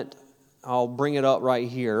moment. I'll bring it up right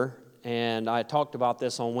here. And I talked about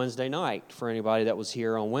this on Wednesday night for anybody that was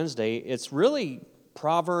here on Wednesday. It's really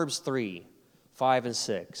Proverbs 3. 5 and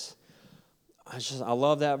 6. I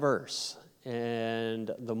love that verse. And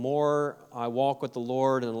the more I walk with the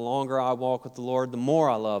Lord and the longer I walk with the Lord, the more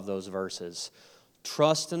I love those verses.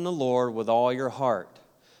 Trust in the Lord with all your heart.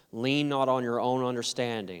 Lean not on your own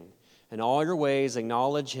understanding. In all your ways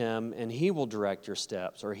acknowledge Him, and He will direct your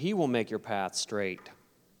steps, or He will make your path straight.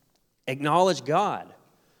 Acknowledge God.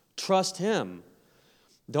 Trust Him.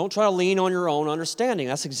 Don't try to lean on your own understanding.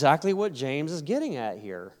 That's exactly what James is getting at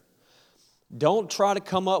here. Don't try to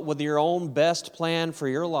come up with your own best plan for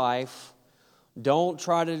your life. Don't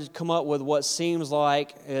try to come up with what seems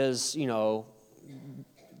like is, the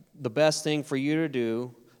best thing for you to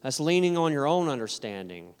do. That's leaning on your own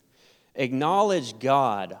understanding. Acknowledge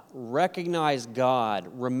God. Recognize God.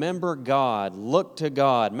 Remember God. Look to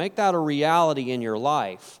God. Make that a reality in your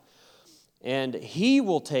life. And He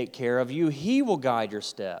will take care of you. He will guide your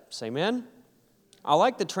steps. Amen? I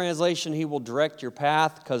like the translation, He will direct your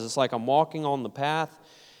path, because it's like I'm walking on the path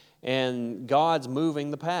and God's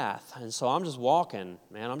moving the path. And so I'm just walking,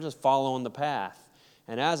 man. I'm just following the path.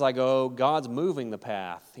 And as I go, God's moving the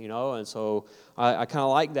path, And so I kind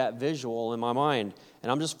of like that visual in my mind.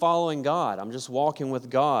 And I'm just following God. I'm just walking with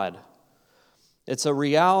God. It's a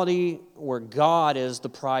reality where God is the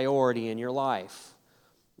priority in your life.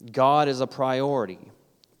 God is a priority.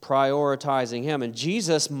 Prioritizing Him. And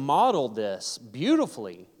Jesus modeled this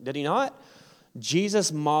beautifully, did He not?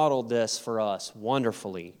 Jesus modeled this for us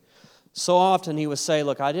wonderfully. So often He would say,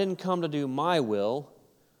 look, I didn't come to do my will,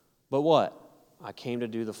 but what? I came to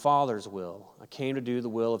do the Father's will. I came to do the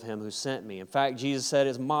will of Him who sent me. In fact, Jesus said,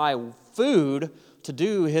 it's my food to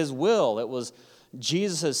do His will. It was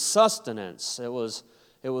Jesus' sustenance. It was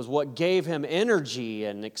what gave Him energy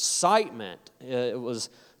and excitement. It was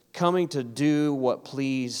coming to do what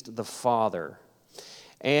pleased the Father.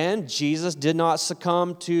 And Jesus did not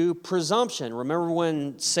succumb to presumption. Remember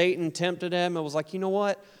when Satan tempted Him? It was like, you know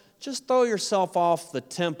what? Just throw yourself off the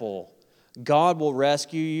temple. God will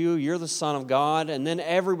rescue you. You're the Son of God. And then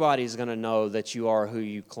everybody's going to know that you are who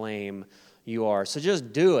you claim you are. So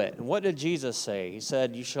just do it. And what did Jesus say? He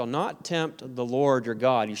said, you shall not tempt the Lord your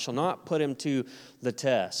God. You shall not put Him to the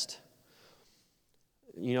test.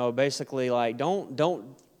 Basically like,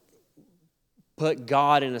 don't put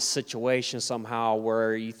God in a situation somehow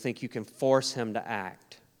where you think you can force Him to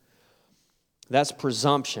act. That's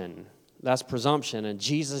presumption. That's presumption, and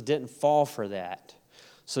Jesus didn't fall for that.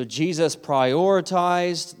 So Jesus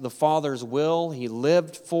prioritized the Father's will. He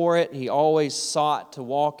lived for it. He always sought to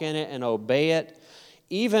walk in it and obey it,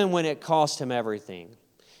 even when it cost Him everything.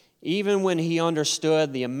 Even when He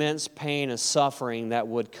understood the immense pain and suffering that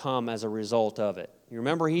would come as a result of it. You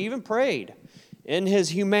remember, He even prayed. In His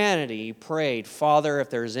humanity, He prayed, Father,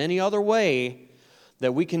 if there's any other way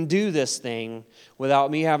that we can do this thing without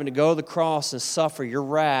me having to go to the cross and suffer your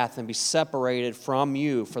wrath and be separated from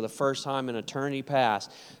you for the first time in eternity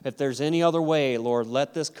past, if there's any other way, Lord,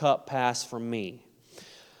 let this cup pass from me.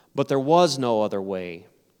 But there was no other way.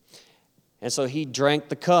 And so He drank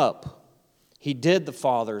the cup. He did the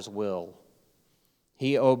Father's will.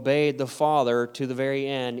 He obeyed the Father to the very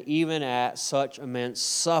end, even at such immense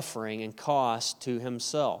suffering and cost to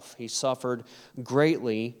Himself. He suffered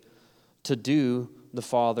greatly to do the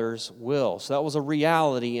Father's will. So that was a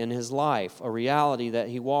reality in His life, a reality that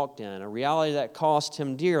He walked in, a reality that cost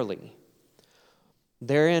Him dearly.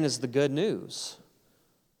 Therein is the good news.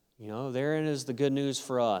 Therein is the good news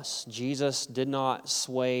for us. Jesus did not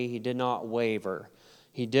sway. He did not waver.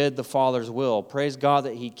 He did the Father's will. Praise God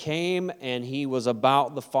that He came and He was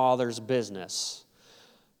about the Father's business.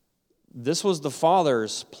 This was the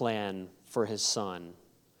Father's plan for His Son.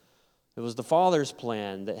 It was the Father's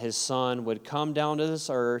plan that His Son would come down to this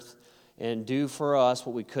earth and do for us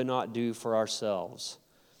what we could not do for ourselves.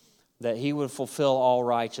 That He would fulfill all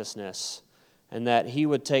righteousness, and that He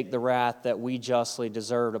would take the wrath that we justly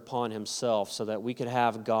deserved upon Himself so that we could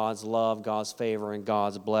have God's love, God's favor, and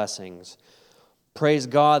God's blessings. Praise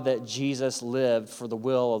God that Jesus lived for the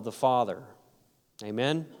will of the Father.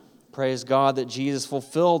 Amen? Praise God that Jesus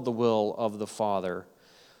fulfilled the will of the Father.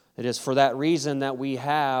 It is for that reason that we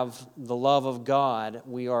have the love of God.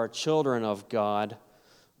 We are children of God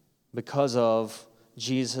because of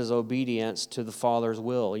Jesus' obedience to the Father's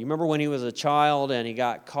will. You remember when He was a child and He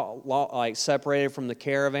got separated from the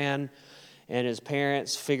caravan, and His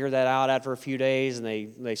parents figured that out after a few days, and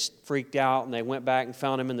they freaked out, and they went back and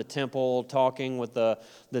found Him in the temple talking with the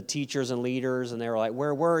teachers and leaders, and they were like,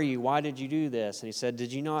 where were you? Why did you do this? And He said,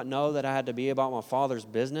 did you not know that I had to be about my Father's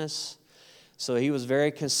business? So He was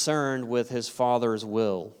very concerned with His Father's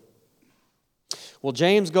will. Well,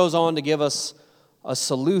 James goes on to give us a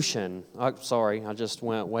solution. Sorry, I just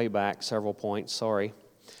went way back several points. Sorry.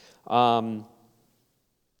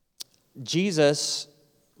 Jesus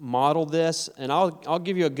modeled this, and I'll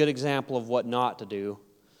give you a good example of what not to do.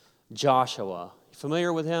 Joshua. You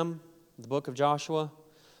familiar with him? The book of Joshua?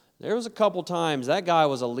 There was a couple times, that guy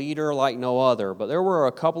was a leader like no other, but there were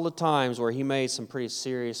a couple of times where he made some pretty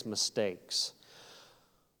serious mistakes.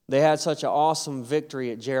 They had such an awesome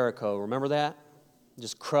victory at Jericho. Remember that?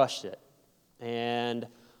 Just crushed it. And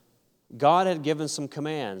God had given some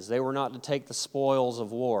commands. They were not to take the spoils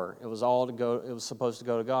of war. It was supposed to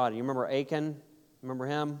go to God. And you remember Achan? Remember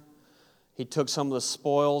him? He took some of the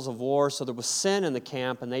spoils of war, so there was sin in the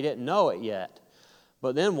camp, and they didn't know it yet.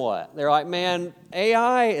 But then what? They're like, man,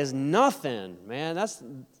 AI is nothing, man.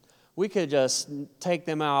 We could just take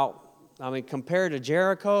them out. I mean, compared to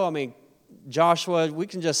Jericho, Joshua, we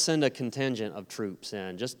can just send a contingent of troops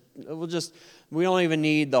in. We don't even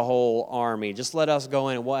need the whole army. Just let us go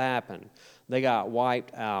in. And what happened? They got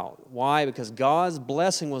wiped out. Why? Because God's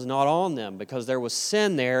blessing was not on them, because there was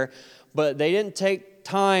sin there, but they didn't take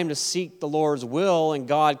time to seek the Lord's will, and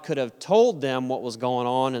God could have told them what was going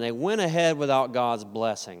on, and they went ahead without God's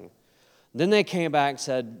blessing. Then they came back and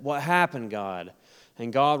said, "What happened, God?"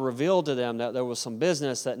 And God revealed to them that there was some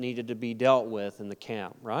business that needed to be dealt with in the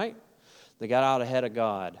camp, right? They got out ahead of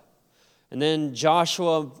God. And then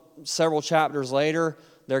Joshua, several chapters later,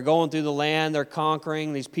 they're going through the land, they're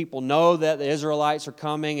conquering. These people know that the Israelites are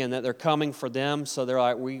coming and that they're coming for them, so they're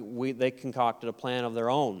like, they concocted a plan of their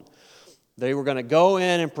own. They were going to go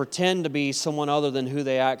in and pretend to be someone other than who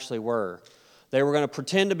they actually were. They were going to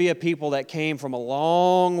pretend to be a people that came from a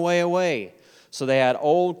long way away. So they had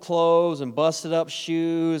old clothes and busted up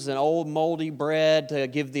shoes and old moldy bread to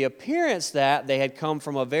give the appearance that they had come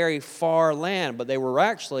from a very far land, but they were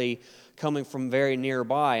actually coming from very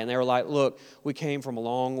nearby. And they were like, "Look, we came from a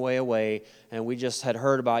long way away, and we just had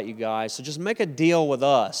heard about you guys. So just make a deal with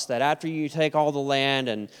us that after you take all the land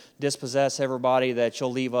and dispossess everybody, that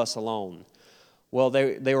you'll leave us alone." Well,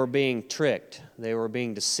 they were being tricked. They were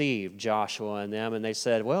being deceived, Joshua and them. And they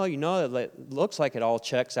said, "Well, it looks like it all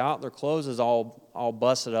checks out. Their clothes is all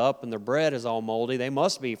busted up and their bread is all moldy. They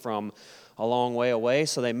must be from a long way away."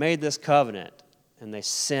 So they made this covenant and they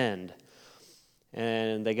sinned.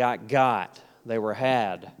 And they got. They were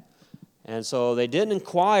had. And so they didn't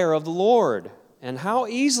inquire of the Lord. And how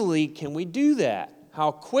easily can we do that?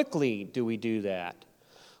 How quickly do we do that?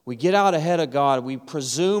 We get out ahead of God. We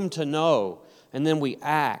presume to know. And then we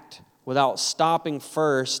act without stopping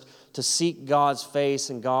first to seek God's face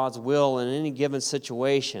and God's will in any given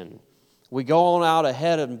situation. We go on out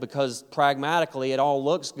ahead of Him because pragmatically it all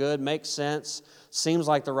looks good, makes sense, seems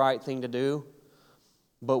like the right thing to do,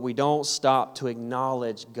 but we don't stop to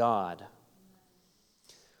acknowledge God.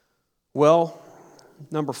 Well,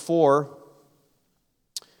 number 4,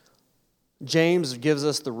 James gives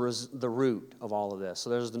us the root of all of this. So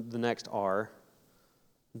there's the next R,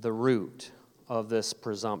 the root of this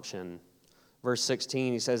presumption. Verse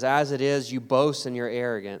 16, he says, "As it is, you boast in your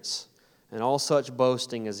arrogance, and all such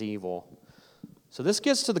boasting is evil." So this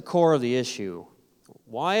gets to the core of the issue.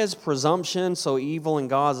 Why is presumption so evil in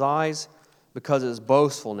God's eyes? Because it's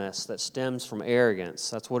boastfulness that stems from arrogance.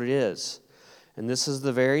 That's what it is. And this is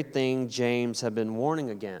the very thing James had been warning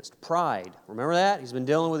against. Pride. Remember that? He's been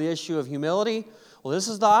dealing with the issue of humility. Well, this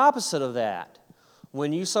is the opposite of that.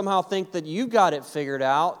 When you somehow think that you got it figured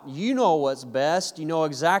out, you know what's best, you know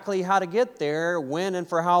exactly how to get there, when and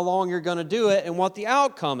for how long you're going to do it, and what the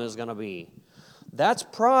outcome is going to be. That's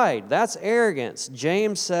pride. That's arrogance.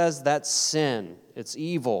 James says that's sin. It's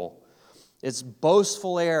evil. It's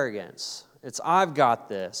boastful arrogance. It's, "I've got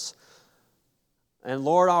this. And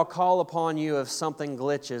Lord, I'll call upon you if something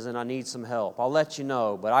glitches and I need some help. I'll let you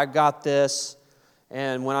know, but I got this,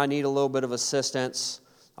 and when I need a little bit of assistance,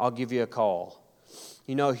 I'll give you a call."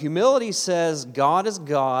 Humility says God is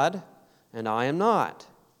God and I am not.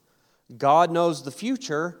 God knows the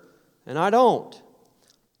future and I don't.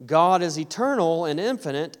 God is eternal and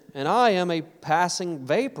infinite and I am a passing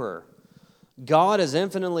vapor. God is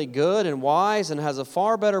infinitely good and wise and has a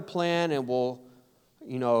far better plan and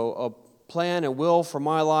a plan and will for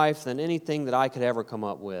my life than anything that I could ever come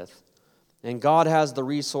up with. And God has the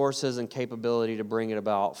resources and capability to bring it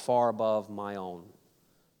about far above my own.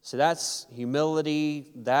 So that's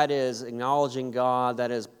humility, that is acknowledging God, that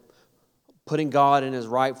is putting God in His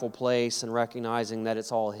rightful place and recognizing that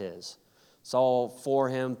it's all His. It's all for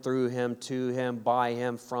Him, through Him, to Him, by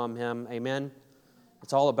Him, from Him. Amen?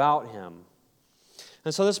 It's all about Him.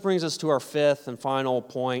 And so this brings us to our 5th and final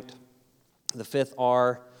point, the 5th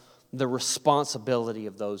R, the responsibility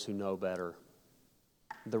of those who know better.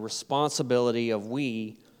 The responsibility of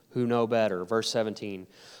we who know better. Verse 17.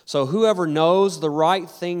 "So whoever knows the right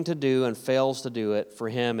thing to do and fails to do it, for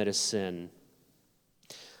him it is sin."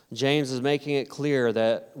 James is making it clear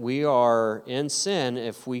that we are in sin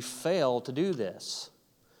if we fail to do this.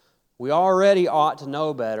 We already ought to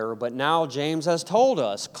know better, but now James has told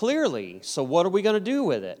us clearly. So what are we going to do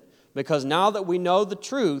with it? Because now that we know the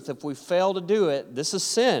truth, if we fail to do it, this is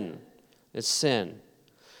sin. It's sin.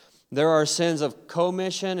 There are sins of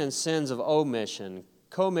commission and sins of omission.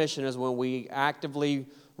 Commission is when we actively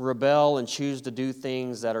rebel and choose to do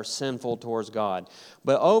things that are sinful towards God.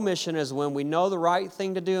 But omission is when we know the right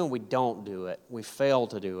thing to do and we don't do it. We fail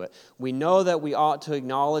to do it. We know that we ought to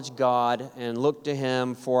acknowledge God and look to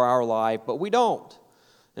Him for our life, but we don't.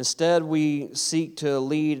 Instead, we seek to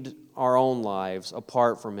lead our own lives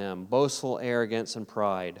apart from Him. Boastful arrogance and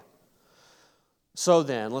pride. So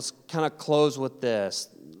then, let's kind of close with this.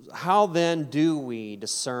 How then do we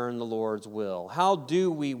discern the Lord's will? How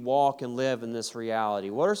do we walk and live in this reality?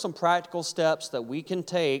 What are some practical steps that we can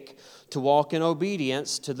take to walk in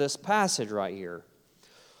obedience to this passage right here?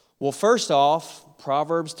 Well, first off,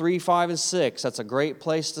 Proverbs 3, 5, and 6. That's a great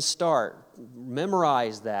place to start.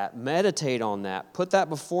 Memorize that. Meditate on that. Put that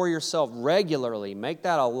before yourself regularly. Make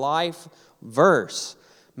that a life verse.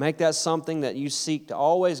 Make that something that you seek to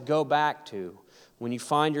always go back to. When you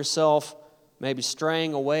find yourself maybe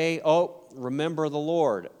straying away, remember the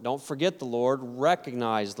Lord. Don't forget the Lord.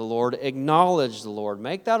 Recognize the Lord. Acknowledge the Lord.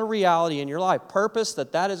 Make that a reality in your life. Purpose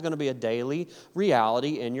that is going to be a daily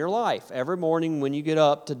reality in your life. Every morning when you get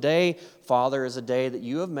up, today, Father, is a day that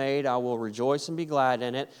you have made. I will rejoice and be glad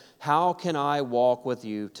in it. How can I walk with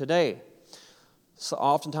you today? So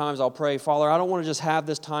oftentimes I'll pray, Father, I don't want to just have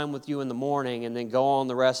this time with you in the morning and then go on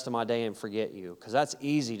the rest of my day and forget you, because that's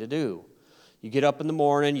easy to do. You get up in the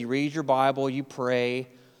morning, you read your Bible, you pray,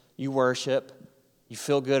 you worship, you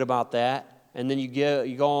feel good about that, and then you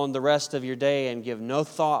go on the rest of your day and give no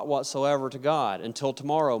thought whatsoever to God until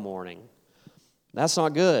tomorrow morning. That's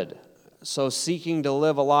not good. So seeking to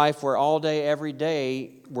live a life where all day, every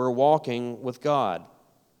day, we're walking with God.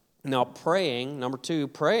 Now praying, number 2,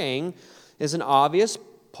 praying is an obvious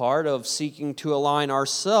part of seeking to align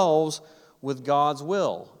ourselves with God's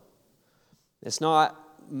will. It's not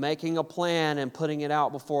making a plan and putting it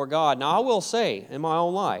out before God. Now, I will say, in my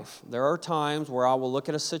own life, there are times where I will look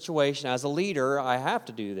at a situation. As a leader, I have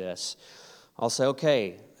to do this. I'll say,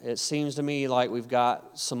 okay, it seems to me like we've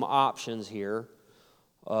got some options here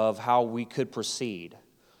of how we could proceed.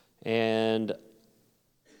 And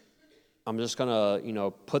I'm just going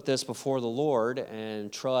to, put this before the Lord and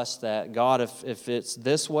trust that, God, if it's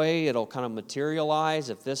this way, it'll kind of materialize.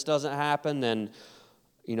 If this doesn't happen, then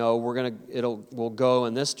we'll go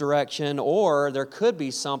in this direction, or there could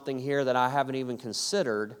be something here that I haven't even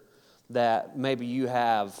considered that maybe you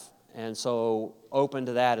have, and so open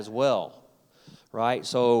to that as well, right?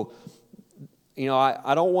 So,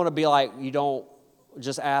 I don't want to be like, you don't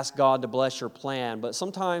just ask God to bless your plan, but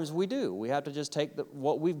sometimes we do. We have to just take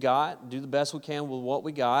what we've got, do the best we can with what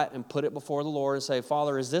we got, and put it before the Lord and say,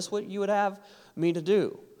 Father, is this what you would have me to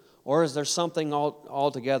do? Or is there something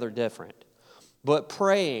altogether different? But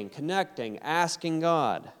praying, connecting, asking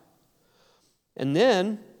God. And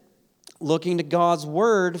then looking to God's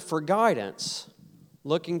Word for guidance.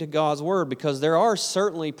 Looking to God's Word, because there are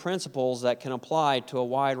certainly principles that can apply to a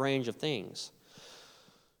wide range of things.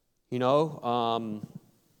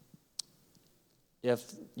 If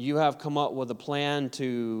you have come up with a plan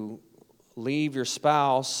to leave your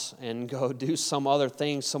spouse and go do some other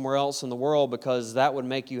thing somewhere else in the world because that would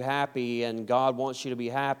make you happy and God wants you to be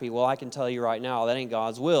happy, well, I can tell you right now, that ain't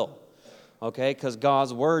God's will, okay? Because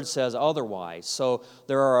God's Word says otherwise. So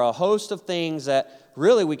there are a host of things that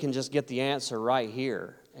really we can just get the answer right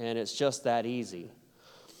here, and it's just that easy.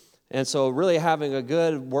 And so really having a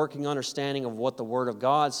good working understanding of what the Word of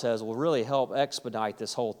God says will really help expedite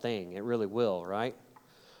this whole thing. It really will, right?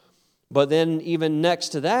 But then even next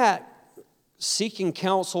to that, seeking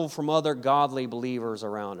counsel from other godly believers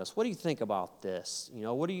around us. What do you think about this?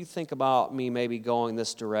 What do you think about me maybe going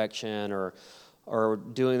this direction or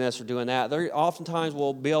doing this or doing that? They oftentimes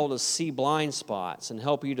will be able to see blind spots and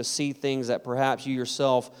help you to see things that perhaps you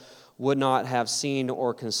yourself would not have seen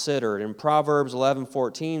or considered. And Proverbs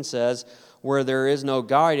 11:14 says, where there is no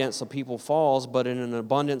guidance, a people falls, but in an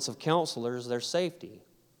abundance of counselors, there's safety.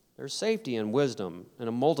 There's safety in wisdom and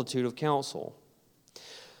a multitude of counsel.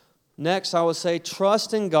 Next, I would say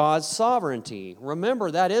trust in God's sovereignty. Remember,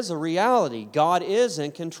 that is a reality. God is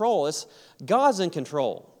in control. God's in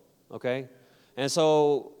control, okay? And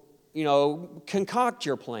so, concoct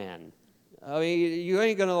your plan. I mean,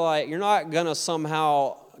 you're not going to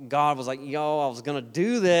somehow, God was like, I was going to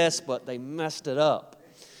do this, but they messed it up.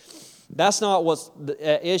 That's not what's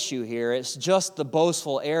the issue here. It's just the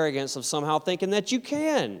boastful arrogance of somehow thinking that you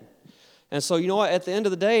can. And so, you know what? At the end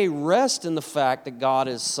of the day, rest in the fact that God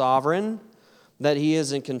is sovereign, that He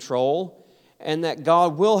is in control, and that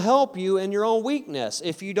God will help you in your own weakness.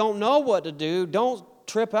 If you don't know what to do, don't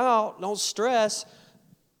trip out, don't stress.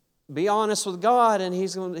 Be honest with God, and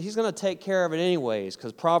He's going to take care of it anyways.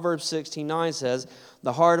 Because Proverbs 16:9 says,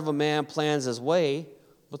 the heart of a man plans his way,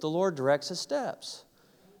 but the Lord directs his steps.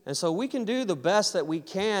 And so we can do the best that we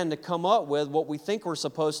can to come up with what we think we're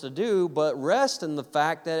supposed to do, but rest in the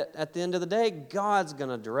fact that at the end of the day, God's going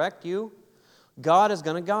to direct you. God is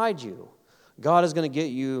going to guide you. God is going to get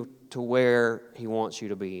you to where He wants you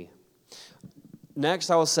to be. Next,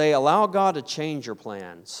 I will say, allow God to change your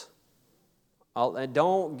plans. And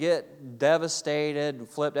don't get devastated and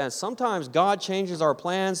flipped out. Sometimes God changes our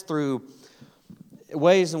plans through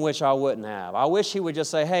ways in which I wouldn't have. I wish He would just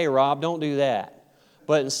say, hey, Rob, don't do that.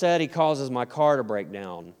 But instead, He causes my car to break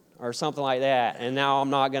down or something like that. And now I'm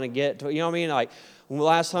not going to get to it. You know what I mean? Like, the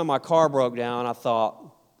last time my car broke down, I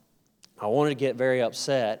thought, I wanted to get very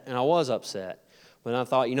upset, and I was upset. But I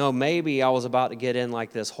thought, maybe I was about to get in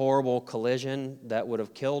like this horrible collision that would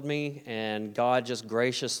have killed me, and God just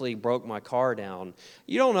graciously broke my car down.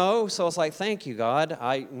 You don't know, so it's like, thank you, God.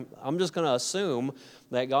 I'm just going to assume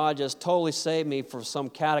that God just totally saved me from some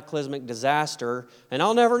cataclysmic disaster, and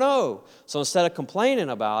I'll never know. So instead of complaining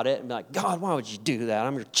about it, I'm like, God, why would you do that?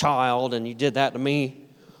 I'm your child, and you did that to me.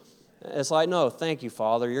 It's like, no, thank you,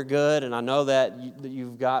 Father. You're good, and I know that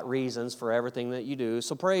you've got reasons for everything that you do,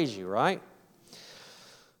 so praise you, right?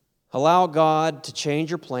 Allow God to change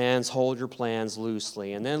your plans, hold your plans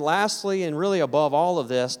loosely. And then lastly, and really above all of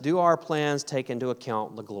this, do our plans take into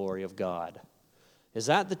account the glory of God? Is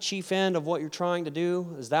that the chief end of what you're trying to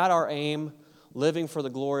do? Is that our aim, living for the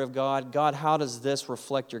glory of God? God, how does this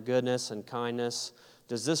reflect your goodness and kindness?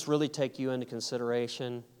 Does this really take you into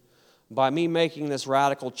consideration? By me making this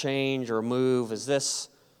radical change or move, is this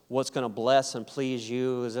what's going to bless and please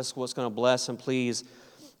you? Is this what's going to bless and please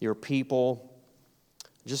your people?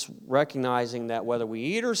 Just recognizing that whether we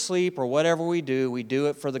eat or sleep or whatever we do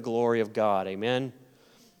it for the glory of God. Amen?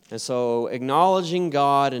 And so acknowledging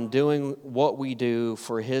God and doing what we do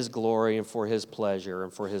for His glory and for His pleasure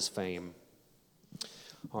and for His fame.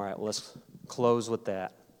 All right, let's close with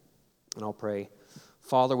that. And I'll pray.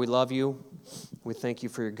 Father, we love You. We thank You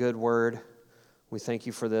for Your good word. We thank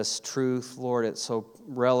You for this truth, Lord. It's so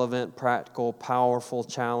relevant, practical, powerful,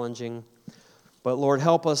 challenging. But Lord,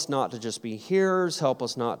 help us not to just be hearers, help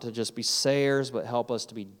us not to just be sayers, but help us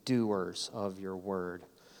to be doers of Your word.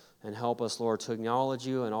 And help us, Lord, to acknowledge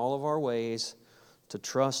You in all of our ways, to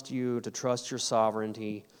trust You, to trust Your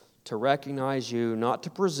sovereignty, to recognize You, not to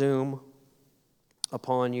presume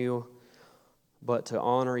upon You, but to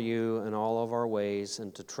honor You in all of our ways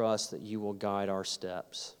and to trust that You will guide our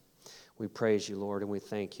steps. We praise You, Lord, and we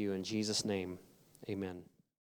thank You. In Jesus' name, amen.